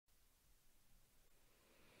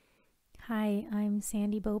Hi, I'm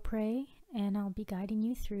Sandy Beaupre, and I'll be guiding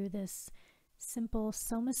you through this simple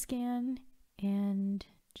Soma scan and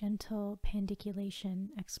gentle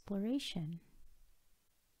pandiculation exploration.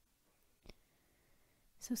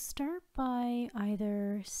 So start by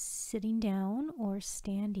either sitting down or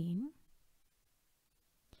standing.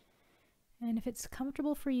 And if it's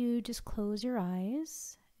comfortable for you, just close your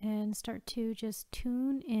eyes and start to just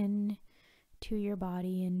tune in to your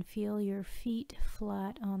body and feel your feet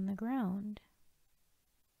flat on the ground.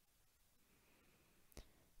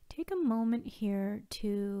 Take a moment here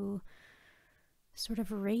to sort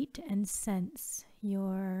of rate and sense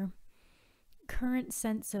your current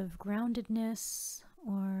sense of groundedness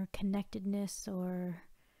or connectedness, or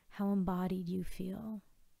how embodied you feel.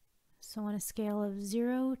 So on a scale of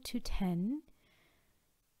 0 to 10,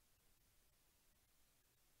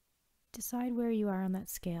 decide where you are on that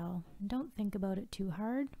scale. Don't think about it too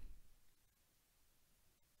hard.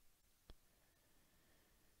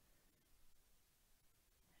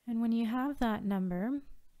 And when you have that number,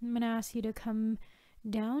 I'm going to ask you to come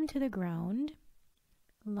down to the ground,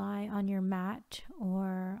 lie on your mat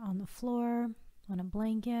or on the floor, on a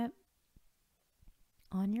blanket,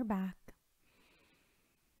 on your back,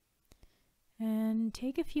 and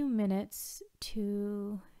take a few minutes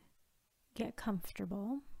to get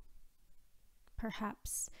comfortable.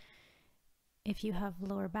 Perhaps if you have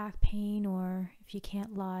lower back pain, or if you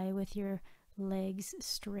can't lie with your legs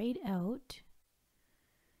straight out,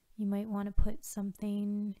 you might want to put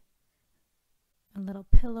something, a little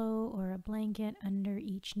pillow or a blanket under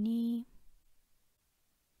each knee.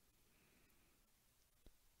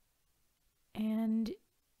 And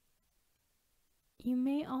you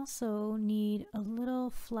may also need a little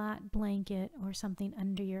flat blanket or something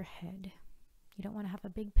under your head. You don't want to have a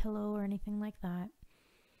big pillow or anything like that,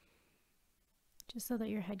 just so that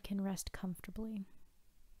your head can rest comfortably.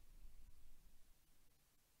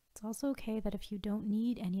 It's also okay that if you don't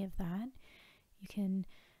need any of that, you can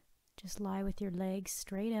just lie with your legs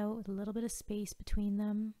straight out with a little bit of space between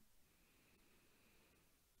them.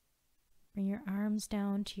 Bring your arms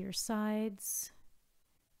down to your sides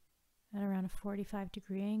at around a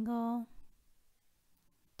 45-degree angle.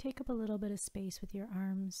 Take up a little bit of space with your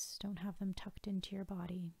arms. Don't have them tucked into your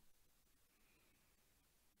body.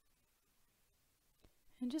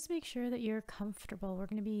 And just make sure that you're comfortable. We're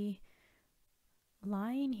going to be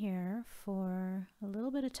lying here for a little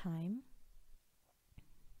bit of time.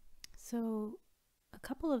 So a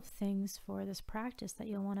couple of things for this practice that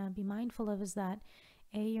you'll want to be mindful of is that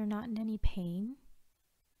A, you're not in any pain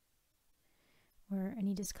or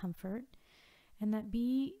any discomfort, and that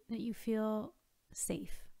B, that you feel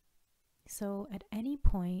safe. So at any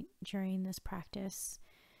point during this practice,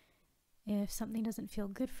 if something doesn't feel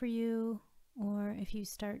good for you, or if you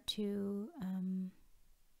start to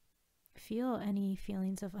feel any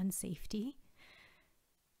feelings of unsafety,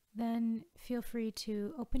 then feel free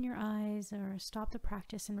to open your eyes or stop the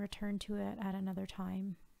practice and return to it at another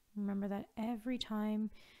time. Remember that every time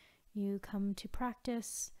you come to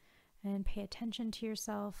practice and pay attention to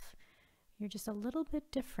yourself, you're just a little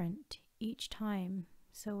bit different each time.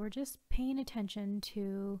 So we're just paying attention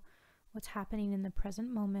to what's happening in the present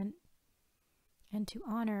moment and to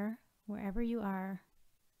honor wherever you are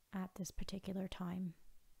at this particular time.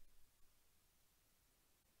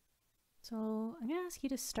 So I'm going to ask you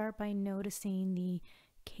to start by noticing the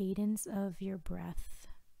cadence of your breath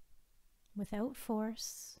without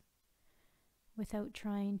force, without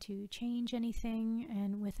trying to change anything,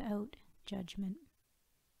 and without judgment.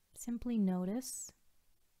 Simply notice.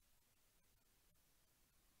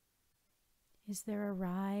 Is there a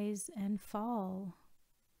rise and fall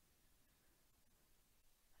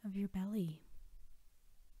of your belly?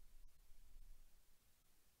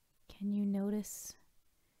 Can you notice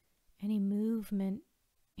any movement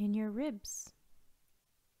in your ribs?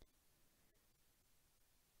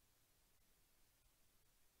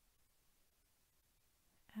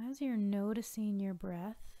 As you're noticing your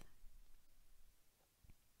breath,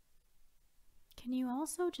 can you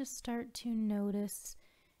also just start to notice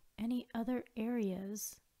any other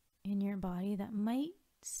areas in your body that might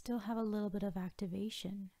still have a little bit of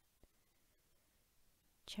activation?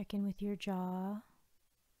 Check in with your jaw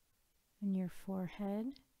and your forehead,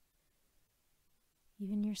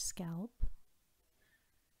 even your scalp,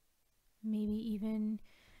 maybe even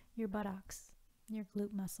your buttocks, your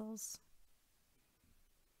glute muscles.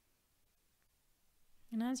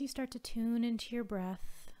 And as you start to tune into your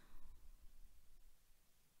breath,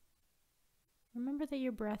 remember that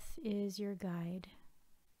your breath is your guide,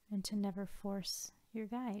 and to never force your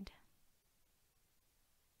guide.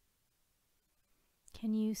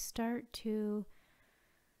 Can you start to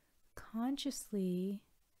consciously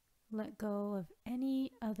let go of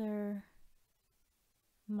any other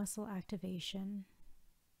muscle activation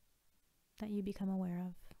that you become aware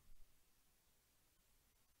of.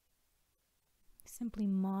 Simply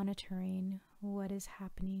monitoring what is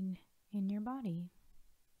happening in your body.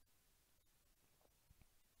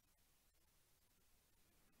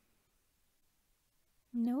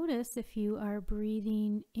 Notice if you are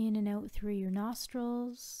breathing in and out through your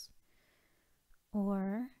nostrils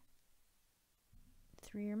or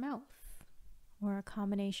through your mouth, or a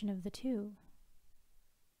combination of the two.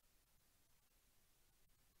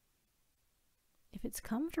 If it's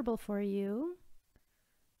comfortable for you,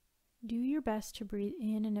 do your best to breathe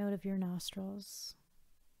in and out of your nostrils.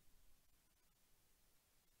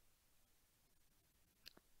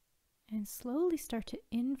 And slowly start to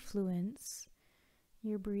influence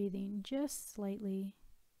your breathing just slightly,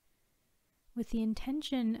 with the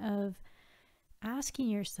intention of asking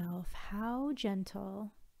yourself, how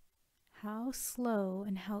gentle, how slow,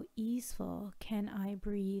 and how easeful can I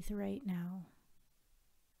breathe right now?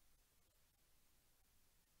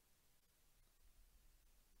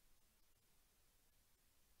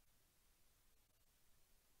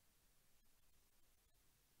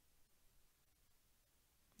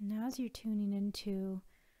 Now, as you're tuning into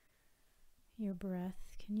your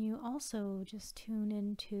breath, can you also just tune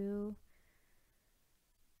into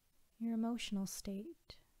your emotional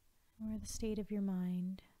state or the state of your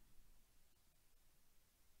mind?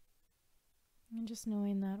 And just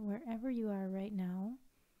knowing that wherever you are right now,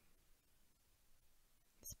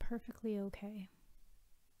 it's perfectly okay.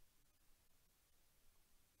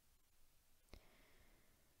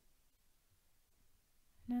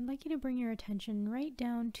 And I'd like you to bring your attention right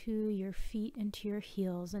down to your feet and to your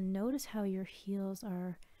heels, and notice how your heels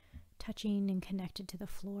are touching and connected to the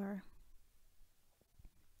floor.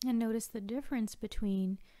 And notice the difference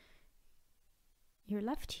between your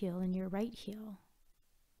left heel and your right heel.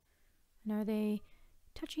 And are they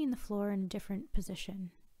touching the floor in a different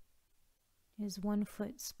position? Is one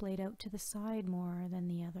foot splayed out to the side more than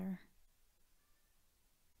the other?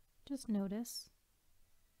 Just notice.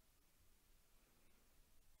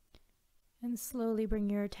 And slowly bring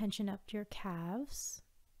your attention up to your calves.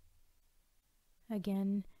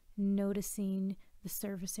 Again, noticing the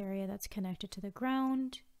surface area that's connected to the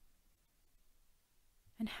ground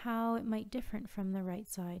and how it might differ from the right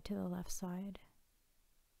side to the left side.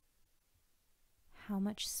 How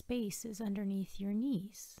much space is underneath your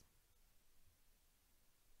knees?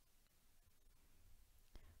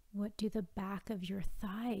 What do the back of your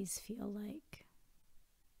thighs feel like?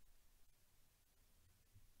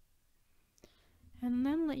 And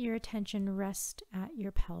then let your attention rest at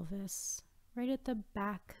your pelvis, right at the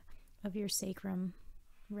back of your sacrum,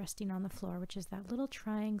 resting on the floor, which is that little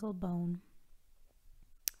triangle bone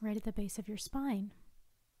right at the base of your spine.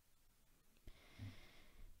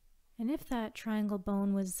 And if that triangle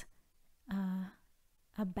bone was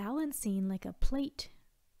a balancing like a plate,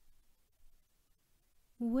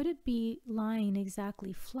 would it be lying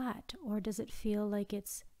exactly flat, or does it feel like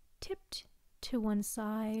it's tipped to one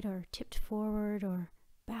side or tipped forward or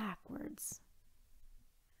backwards?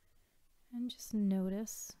 And just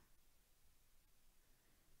notice.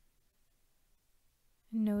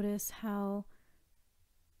 Notice how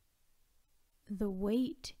the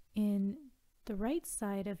weight in the right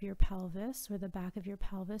side of your pelvis, or the back of your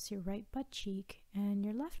pelvis, your right butt cheek and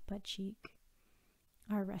your left butt cheek,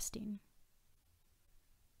 are resting.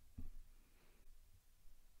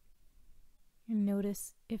 And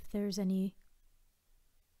notice if there's any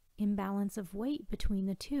imbalance of weight between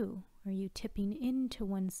the two. Are you tipping into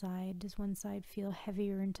one side? Does one side feel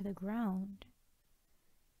heavier into the ground?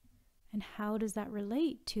 And how does that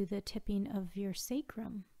relate to the tipping of your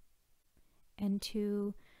sacrum and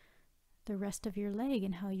to the rest of your leg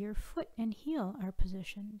and how your foot and heel are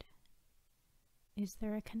positioned? Is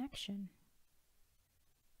there a connection?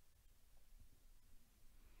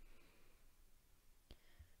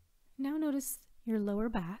 Now notice your lower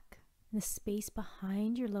back, the space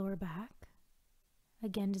behind your lower back.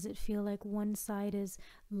 Again, does it feel like one side is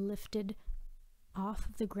lifted off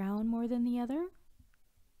of the ground more than the other?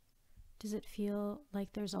 Does it feel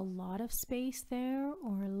like there's a lot of space there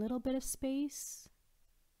or a little bit of space?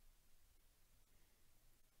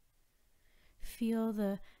 Feel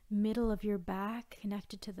the middle of your back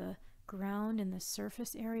connected to the ground and the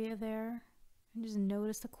surface area there, and just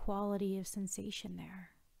notice the quality of sensation there.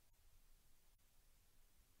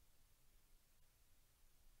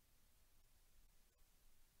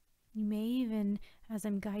 You may even, as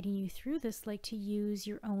I'm guiding you through this, like to use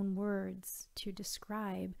your own words to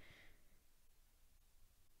describe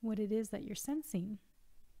what it is that you're sensing.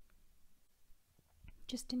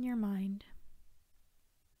 just in your mind.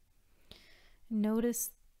 Notice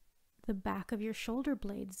the back of your shoulder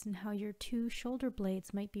blades and how your two shoulder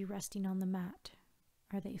blades might be resting on the mat.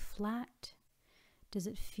 Are they flat? Does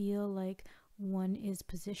it feel like one is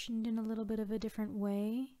positioned in a little bit of a different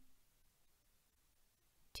way?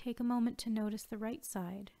 Take a moment to notice the right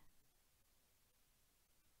side.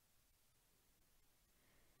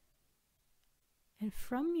 And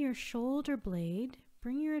from your shoulder blade,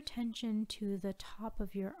 bring your attention to the top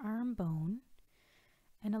of your arm bone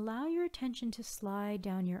and allow your attention to slide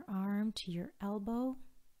down your arm to your elbow,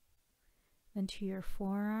 then to your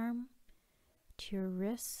forearm, to your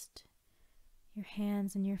wrist, your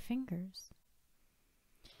hands and your fingers.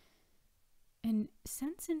 And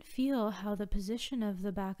sense and feel how the position of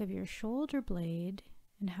the back of your shoulder blade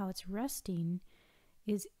and how it's resting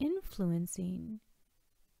is influencing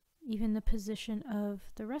even the position of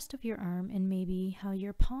the rest of your arm and maybe how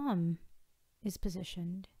your palm is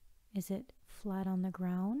positioned. Is it flat on the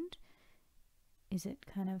ground? Is it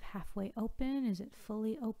kind of halfway open? Is it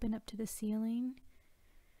fully open up to the ceiling?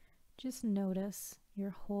 Just notice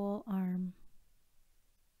your whole arm.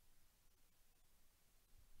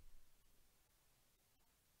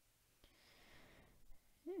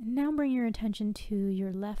 Now bring your attention to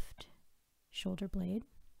your left shoulder blade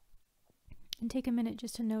and take a minute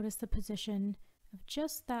just to notice the position of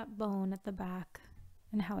just that bone at the back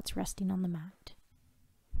and how it's resting on the mat.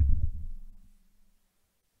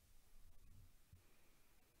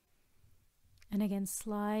 And again,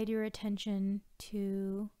 slide your attention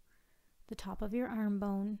to the top of your arm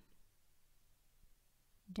bone,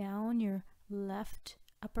 down your left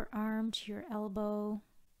upper arm to your elbow,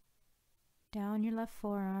 down your left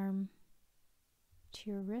forearm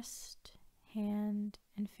to your wrist, hand,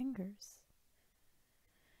 and fingers.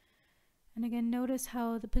 And again, notice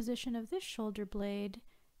how the position of this shoulder blade,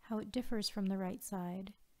 how it differs from the right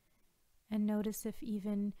side. And notice if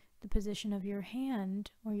even the position of your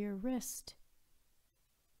hand or your wrist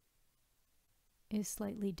is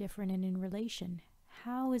slightly different and in relation.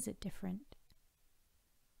 How is it different?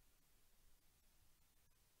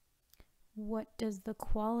 What does the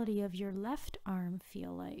quality of your left arm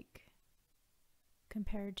feel like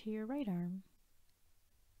compared to your right arm?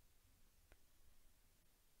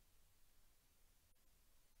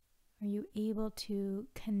 Are you able to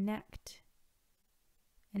connect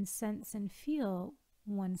and sense and feel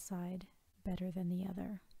one side better than the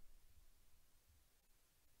other?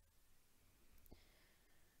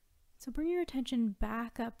 So bring your attention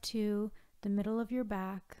back up to the middle of your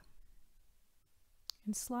back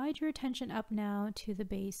and slide your attention up now to the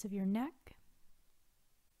base of your neck.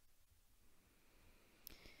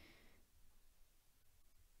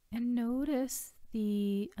 And notice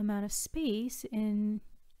the amount of space in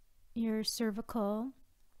your cervical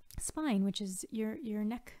spine, which is your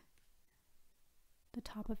neck, the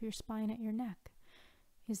top of your spine at your neck.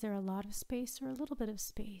 Is there a lot of space or a little bit of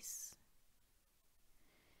space?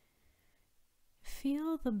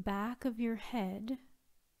 Feel the back of your head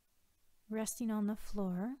resting on the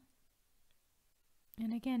floor.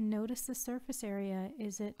 And again, notice the surface area.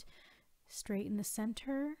 Is it straight in the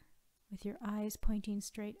center with your eyes pointing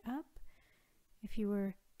straight up? If you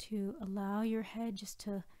were to allow your head just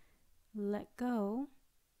to let go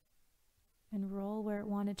and roll where it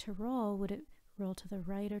wanted to roll, would it roll to the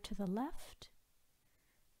right or to the left?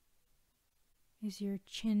 Is your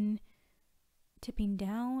chin tipping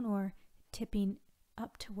down or tipping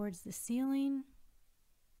up towards the ceiling?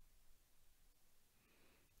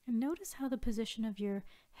 And notice how the position of your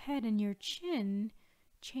head and your chin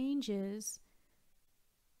changes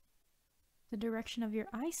the direction of your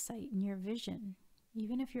eyesight and your vision,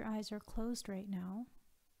 even if your eyes are closed right now.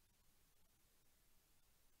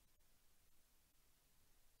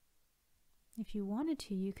 If you wanted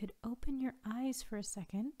to, you could open your eyes for a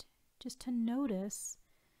second just to notice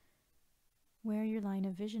where your line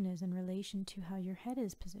of vision is in relation to how your head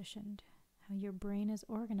is positioned, how your brain is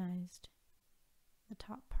organized, the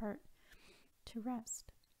top part to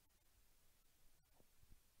rest.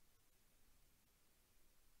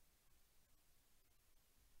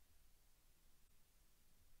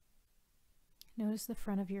 Notice the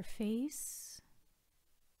front of your face,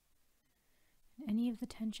 any of the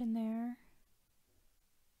tension there.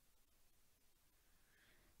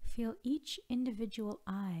 Feel each individual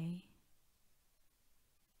eye.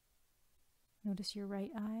 Notice your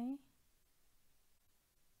right eye.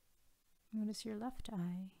 Notice your left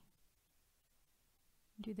eye.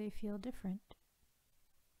 Do they feel different?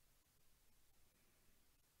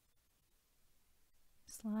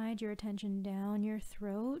 Slide your attention down your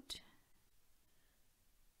throat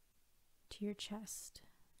to your chest.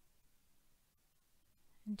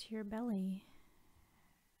 into your belly.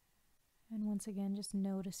 And once again, just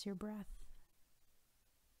notice your breath.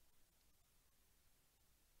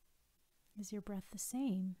 Is your breath the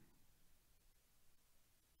same?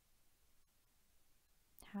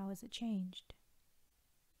 How has it changed?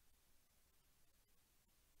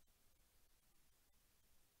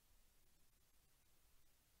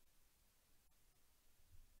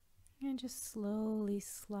 And just slowly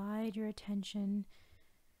slide your attention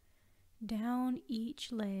down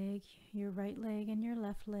each leg, your right leg and your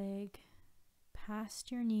left leg,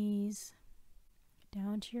 past your knees,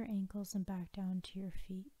 down to your ankles and back down to your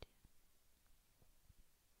feet.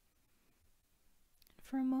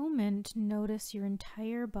 For a moment, notice your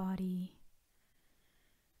entire body,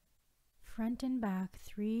 front and back,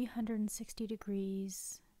 360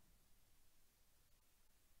 degrees.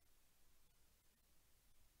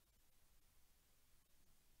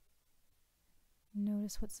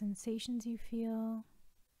 Notice what sensations you feel.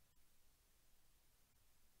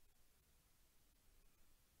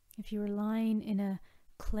 If you were lying in a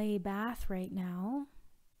clay bath right now,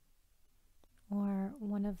 or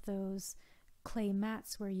one of those clay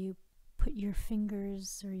mats where you put your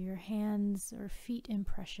fingers or your hands or feet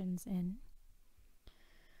impressions in,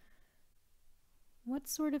 what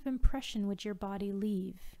sort of impression would your body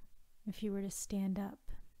leave if you were to stand up?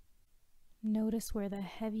 Notice where the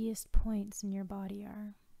heaviest points in your body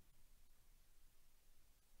are.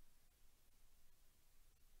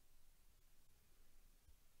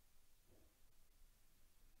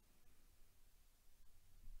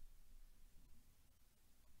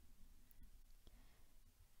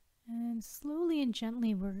 And slowly and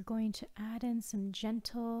gently, we're going to add in some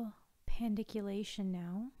gentle pandiculation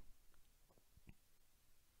now.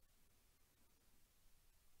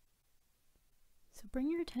 So bring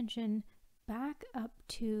your attention back up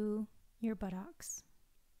to your buttocks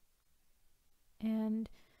and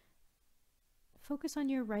focus on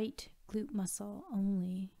your right glute muscle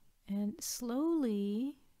only, and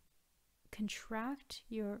slowly contract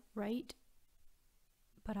your right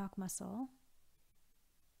buttock muscle.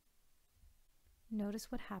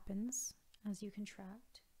 Notice what happens as you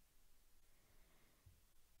contract.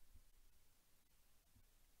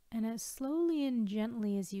 And as slowly and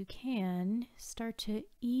gently as you can, start to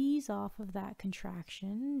ease off of that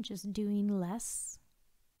contraction, just doing less,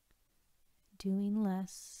 doing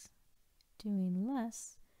less, doing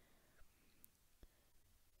less,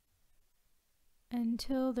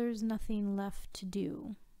 until there's nothing left to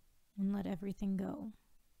do, and let everything go.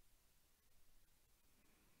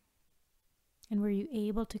 And were you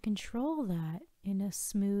able to control that in a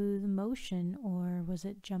smooth motion, or was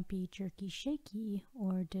it jumpy, jerky, shaky,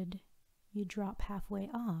 or did you drop halfway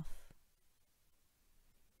off?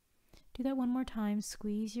 Do that one more time.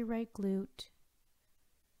 Squeeze your right glute.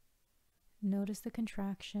 Notice the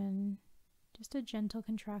contraction, just a gentle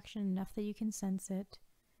contraction, enough that you can sense it.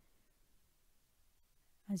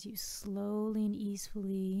 As you slowly and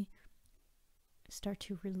easily start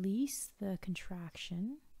to release the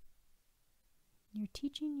contraction, you're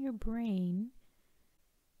teaching your brain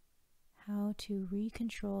how to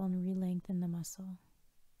recontrol and re-lengthen the muscle.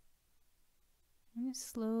 And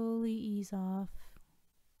just slowly ease off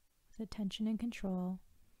with attention and control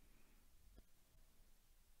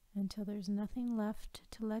until there's nothing left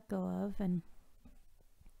to let go of, and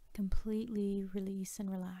completely release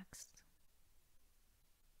and relax.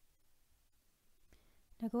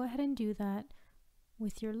 Now go ahead and do that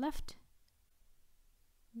with your left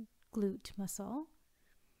glute muscle.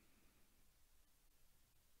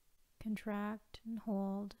 Contract and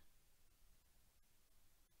hold.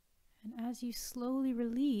 And as you slowly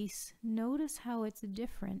release, notice how it's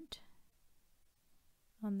different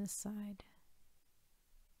on this side.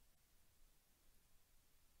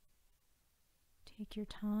 Take your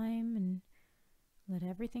time and let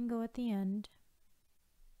everything go at the end.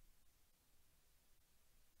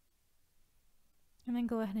 And then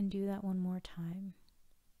go ahead and do that one more time.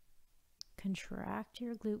 Contract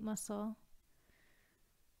your glute muscle.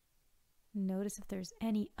 Notice if there's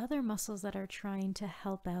any other muscles that are trying to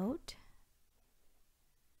help out.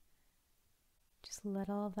 Just let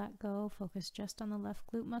all of that go. Focus just on the left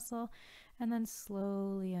glute muscle, and then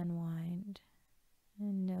slowly unwind.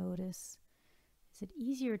 And notice, is it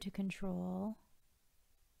easier to control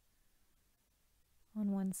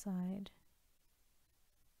on one side?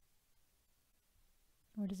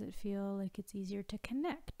 Or does it feel like it's easier to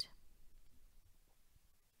connect?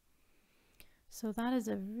 So that is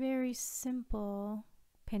a very simple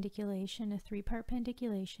pandiculation, a 3-part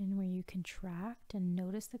pandiculation, where you contract and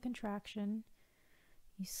notice the contraction.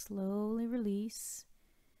 You slowly release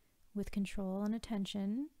with control and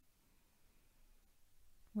attention.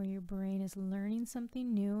 where your brain is learning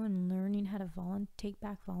something new and learning how to take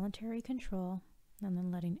back voluntary control, and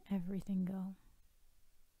then letting everything go.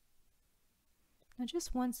 Now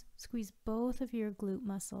just once, squeeze both of your glute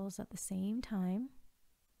muscles at the same time,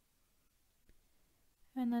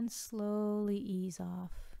 and then slowly ease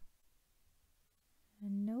off.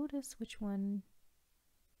 And notice which one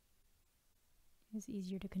is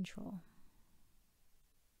easier to control.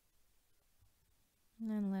 And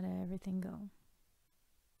then let everything go.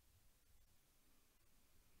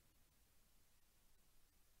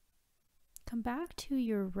 Come back to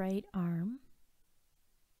your right arm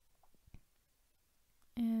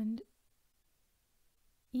and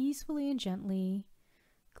easily and gently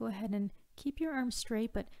go ahead and keep your arm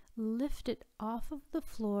straight, but lift it off of the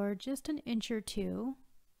floor just an inch or two,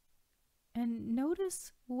 and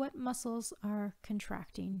notice what muscles are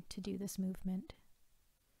contracting to do this movement.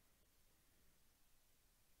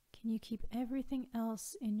 Can you keep everything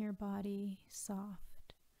else in your body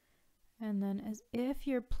soft? And then, as if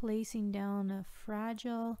you're placing down a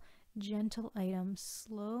fragile, gentle item,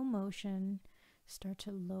 slow motion, start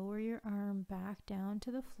to lower your arm back down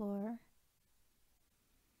to the floor.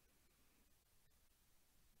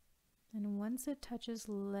 And once it touches,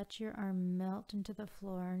 let your arm melt into the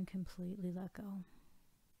floor and completely let go.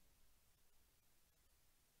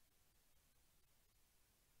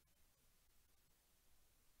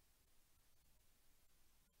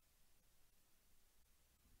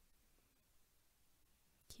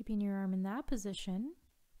 Keeping your arm in that position,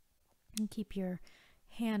 and keep your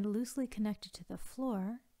hand loosely connected to the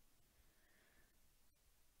floor.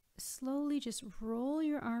 Slowly just roll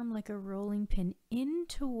your arm like a rolling pin in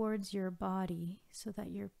towards your body so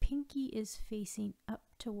that your pinky is facing up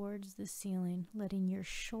towards the ceiling, letting your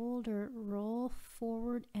shoulder roll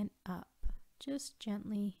forward and up, just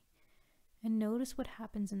gently. And notice what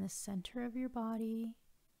happens in the center of your body,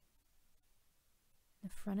 the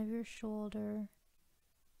front of your shoulder,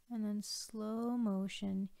 and then slow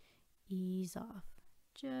motion, ease off.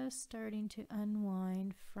 Just starting to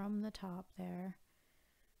unwind from the top there.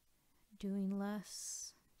 Doing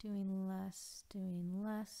less, doing less, doing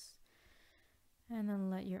less, and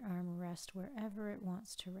then let your arm rest wherever it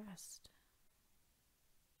wants to rest.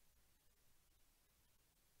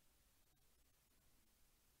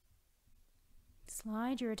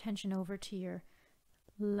 Slide your attention over to your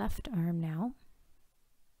left arm now,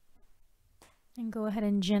 and go ahead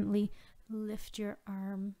and gently lift your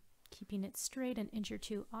arm, keeping it straight an inch or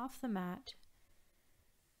two off the mat.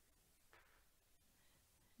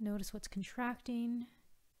 Notice what's contracting.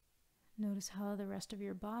 Notice how the rest of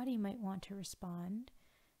your body might want to respond.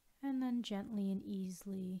 And then gently and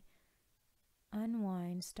easily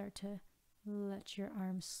unwind. Start to let your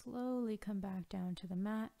arm slowly come back down to the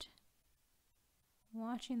mat.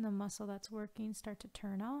 Watching the muscle that's working start to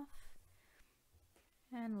turn off.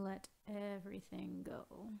 And let everything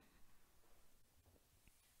go.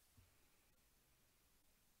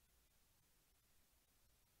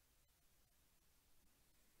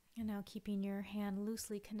 And now, keeping your hand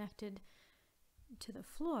loosely connected to the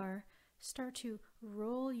floor, start to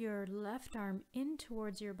roll your left arm in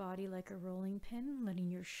towards your body like a rolling pin,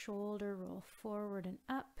 letting your shoulder roll forward and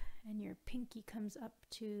up, and your pinky comes up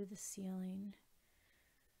to the ceiling.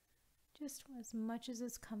 Just as much as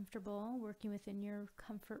is comfortable, working within your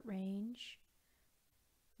comfort range,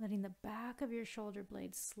 letting the back of your shoulder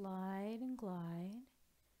blades slide and glide.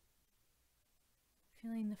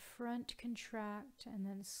 Feeling the front contract and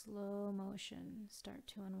then slow motion start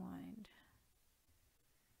to unwind.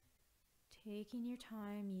 Taking your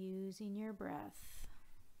time, using your breath.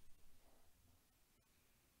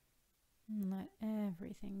 And let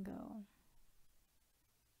everything go.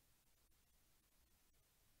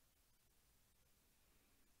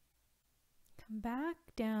 Come back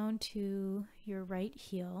down to your right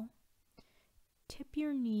heel. Tip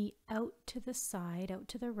your knee out to the side, out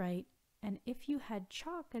to the right. And if you had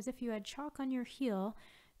chalk, as if you had chalk on your heel,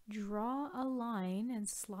 draw a line and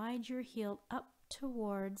slide your heel up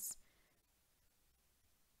towards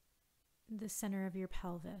the center of your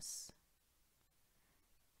pelvis.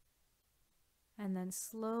 And then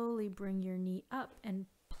slowly bring your knee up and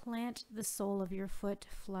plant the sole of your foot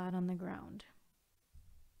flat on the ground.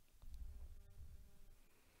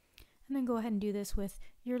 And then go ahead and do this with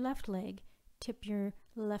your left leg. Tip your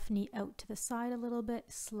left knee out to the side a little bit.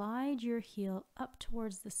 Slide your heel up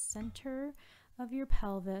towards the center of your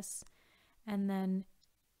pelvis. And then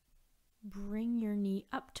bring your knee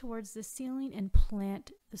up towards the ceiling and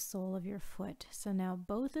plant the sole of your foot. So now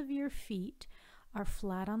both of your feet are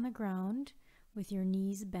flat on the ground with your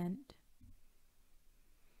knees bent.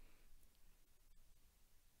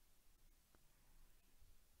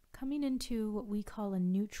 coming into what we call a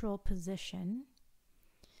neutral position.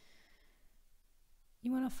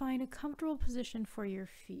 You want to find a comfortable position for your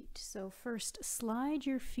feet. So first, slide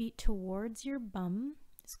your feet towards your bum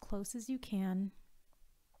as close as you can.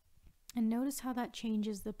 And notice how that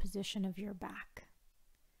changes the position of your back.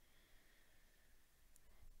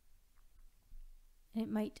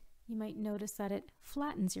 And you might notice that it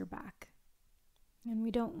flattens your back. And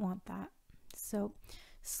we don't want that. So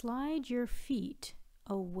slide your feet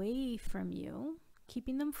away from you,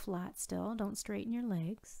 keeping them flat still. Don't straighten your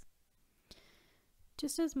legs.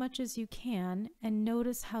 Just as much as you can, and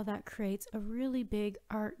notice how that creates a really big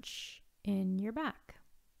arch in your back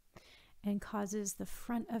and causes the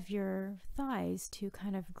front of your thighs to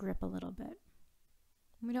kind of grip a little bit.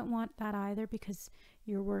 We don't want that either because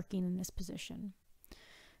you're working in this position.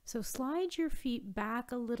 So slide your feet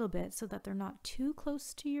back a little bit so that they're not too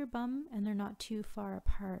close to your bum and they're not too far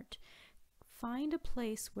apart. Find a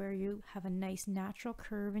place where you have a nice natural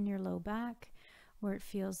curve in your low back, where it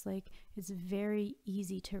feels like it's very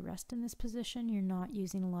easy to rest in this position. You're not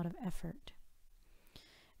using a lot of effort.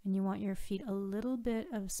 And you want your feet a little bit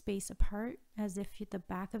of space apart, as if the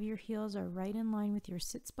back of your heels are right in line with your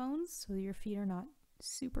sits bones, so your feet are not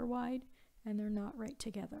super wide and they're not right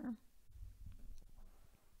together.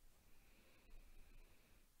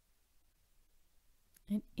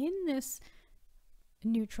 And in this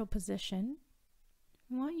neutral position,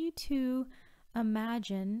 I want you to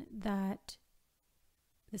imagine that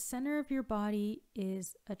the center of your body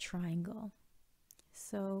is a triangle.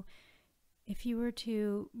 So if you were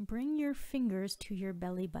to bring your fingers to your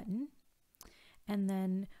belly button and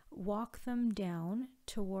then walk them down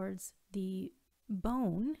towards the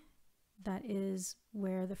bone that is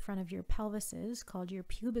where the front of your pelvis is, called your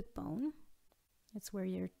pubic bone. It's where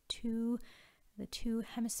the two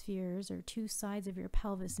hemispheres or two sides of your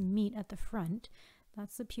pelvis meet at the front.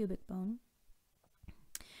 That's the pubic bone.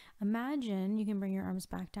 Imagine, you can bring your arms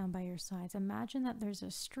back down by your sides. Imagine that there's a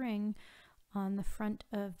string on the front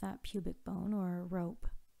of that pubic bone, or a rope.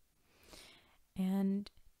 And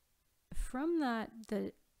from that,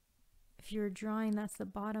 if you're drawing, that's the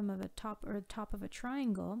bottom of a top, or the top of a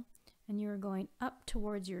triangle, and you're going up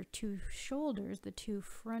towards your two shoulders, the two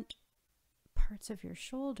front parts of your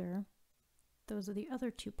shoulder, those are the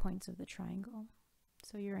other 2 points of the triangle.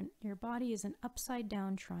 So your body is an upside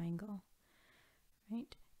down triangle,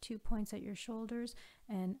 right? 2 points at your shoulders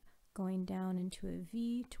and going down into a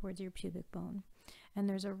V towards your pubic bone. And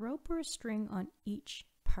there's a rope or a string on each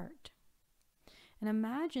part. And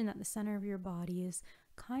imagine that the center of your body is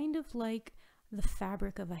kind of like the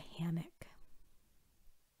fabric of a hammock.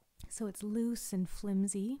 So it's loose and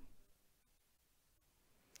flimsy.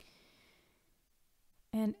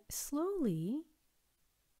 And slowly,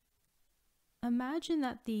 imagine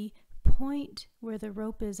that the point where the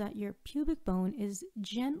rope is at your pubic bone is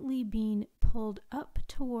gently being pulled up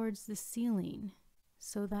towards the ceiling,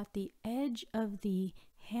 so that the edge of the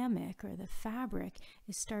hammock or the fabric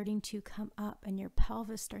is starting to come up, and your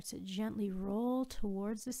pelvis starts to gently roll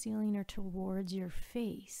towards the ceiling or towards your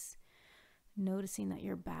face, noticing that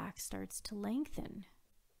your back starts to lengthen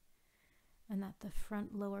and that the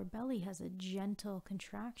front lower belly has a gentle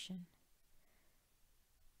contraction.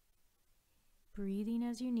 Breathing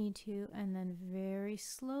as you need to, and then very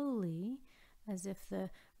slowly, as if the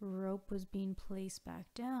rope was being placed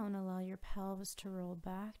back down, allow your pelvis to roll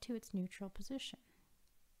back to its neutral position.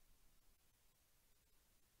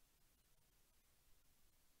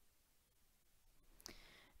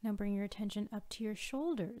 Now bring your attention up to your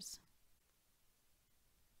shoulders.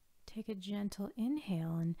 Take a gentle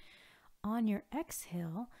inhale, and on your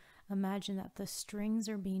exhale, imagine that the strings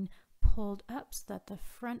are being pulled up so that the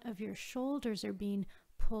front of your shoulders are being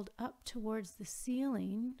pulled up towards the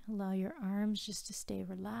ceiling. Allow your arms just to stay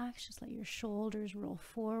relaxed. Just let your shoulders roll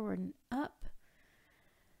forward and up.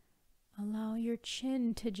 Allow your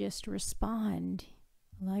chin to just respond.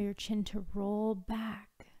 Allow your chin to roll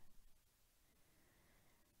back.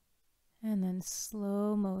 And then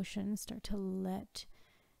slow motion, start to let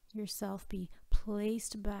yourself be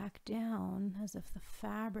placed back down as if the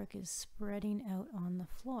fabric is spreading out on the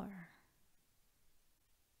floor.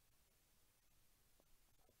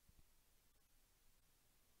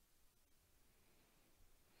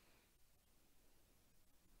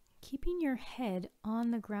 Keeping your head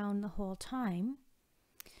on the ground the whole time,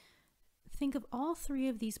 think of all 3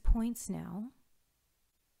 of these points now.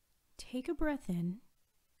 Take a breath in,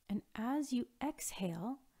 and as you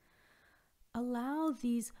exhale, allow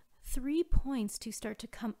these 3 points to start to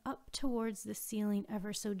come up towards the ceiling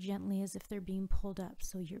ever so gently, as if they're being pulled up.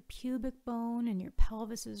 So your pubic bone and your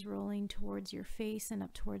pelvis is rolling towards your face and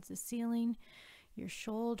up towards the ceiling. your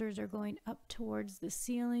shoulders are going up towards the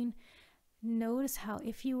ceiling. Notice how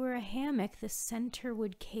if you were a hammock, the center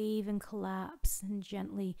would cave and collapse and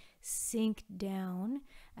gently sink down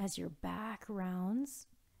as your back rounds.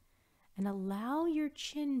 And allow your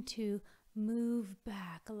chin to move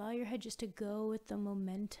back. Allow your head just to go with the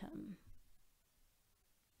momentum.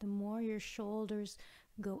 The more your shoulders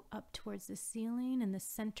go up towards the ceiling and the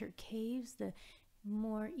center caves, the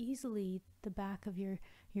more easily the back of your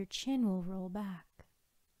chin will roll back.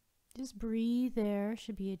 Just breathe there.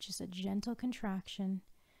 Should be just a gentle contraction.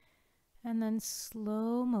 And then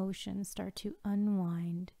slow motion start to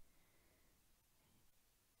unwind.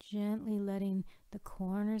 Gently letting the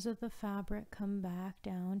corners of the fabric come back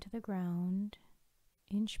down to the ground,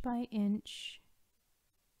 inch by inch.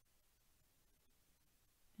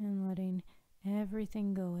 And letting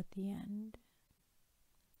everything go at the end.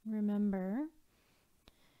 Remember,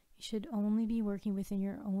 you should only be working within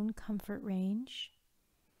your own comfort range,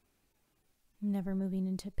 never moving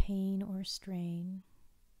into pain or strain,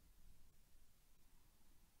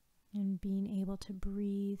 and being able to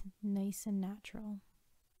breathe nice and natural.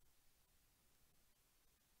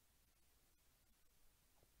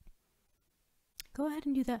 Go ahead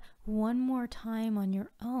and do that one more time on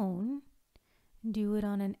your own. Do it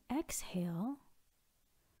on an exhale.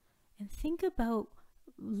 And think about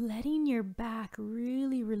letting your back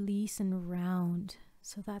really release and round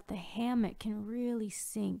so that the hammock can really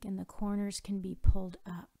sink and the corners can be pulled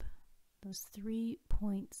up. Those 3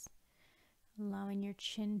 points, allowing your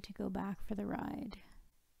chin to go back for the ride.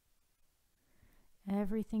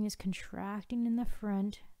 Everything is contracting in the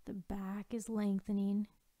front. The back is lengthening.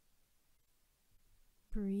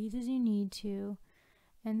 Breathe as you need to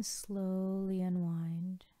and slowly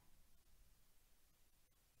unwind.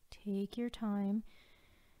 Take your time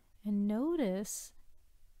and notice,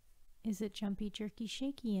 is it jumpy, jerky,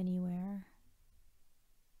 shaky anywhere?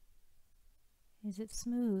 Is it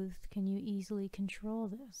smooth? Can you easily control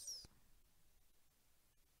this?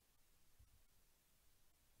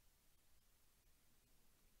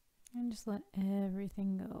 And just let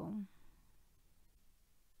everything go.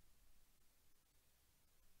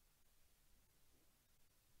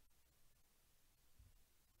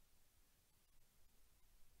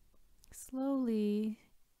 Slowly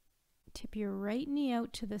tip your right knee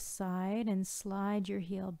out to the side and slide your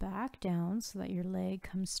heel back down so that your leg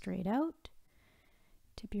comes straight out.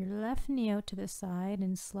 Tip your left knee out to the side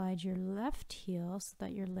and slide your left heel so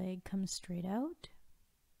that your leg comes straight out.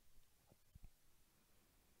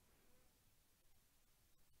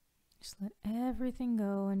 Just let everything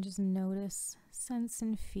go and just notice, sense,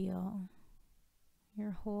 and feel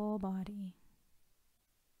your whole body.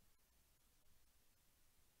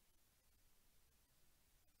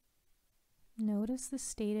 Notice the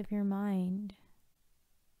state of your mind.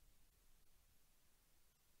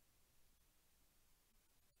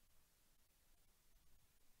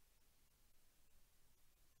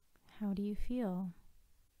 How do you feel?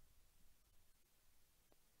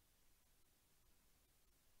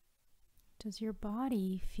 Does your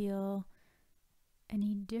body feel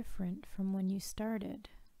any different from when you started?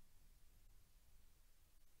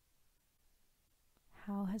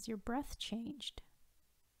 How has your breath changed?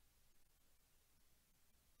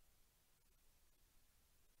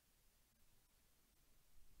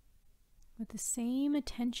 With the same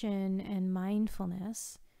attention and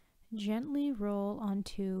mindfulness, gently roll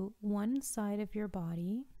onto one side of your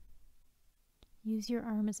body. Use your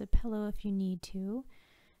arm as a pillow if you need to,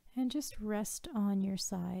 and just rest on your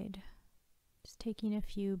side. Just taking a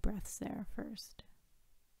few breaths there first.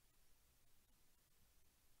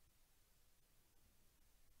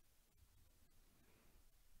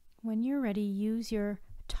 When you're ready, use your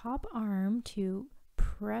top arm to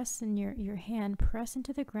press in your hand, press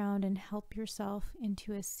into the ground and help yourself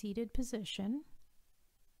into a seated position.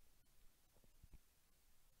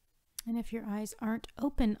 And if your eyes aren't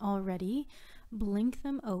open already, blink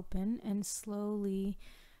them open and slowly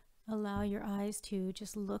allow your eyes to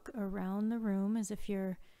just look around the room as if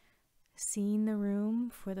you're seeing the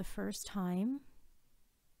room for the first time.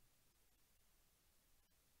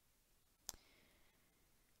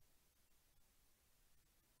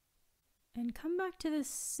 And come back to this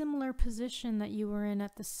similar position that you were in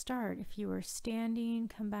at the start. If you were standing,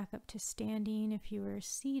 come back up to standing. If you were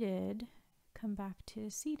seated, come back to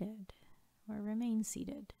seated or remain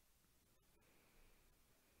seated.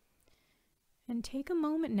 And take a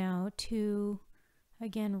moment now to,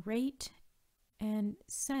 again, rate and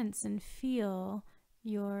sense and feel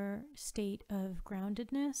your state of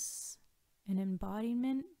groundedness and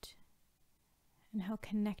embodiment and how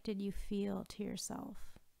connected you feel to yourself.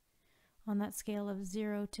 On that scale of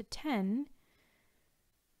 0 to 10,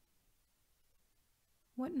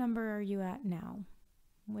 What number are you at now?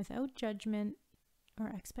 Without judgment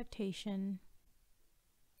or expectation,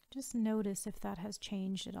 just notice if that has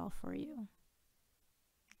changed at all for you.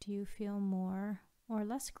 Do you feel more or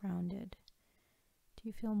less grounded? Do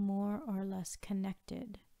you feel more or less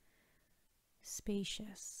connected,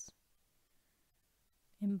 spacious,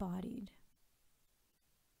 embodied?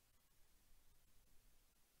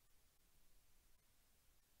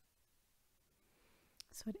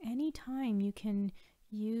 So at any time you can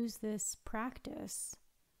use this practice,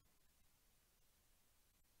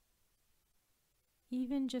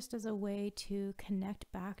 even just as a way to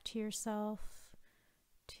connect back to yourself,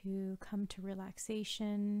 to come to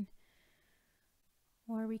relaxation,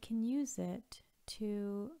 or we can use it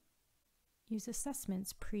to use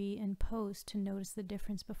assessments pre and post to notice the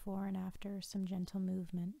difference before and after some gentle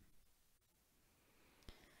movement.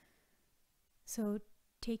 So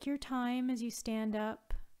take your time as you stand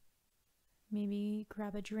up, maybe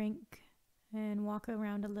grab a drink and walk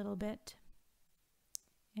around a little bit,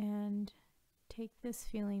 and take this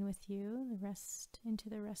feeling with you into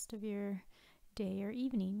the rest of your day or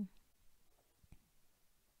evening.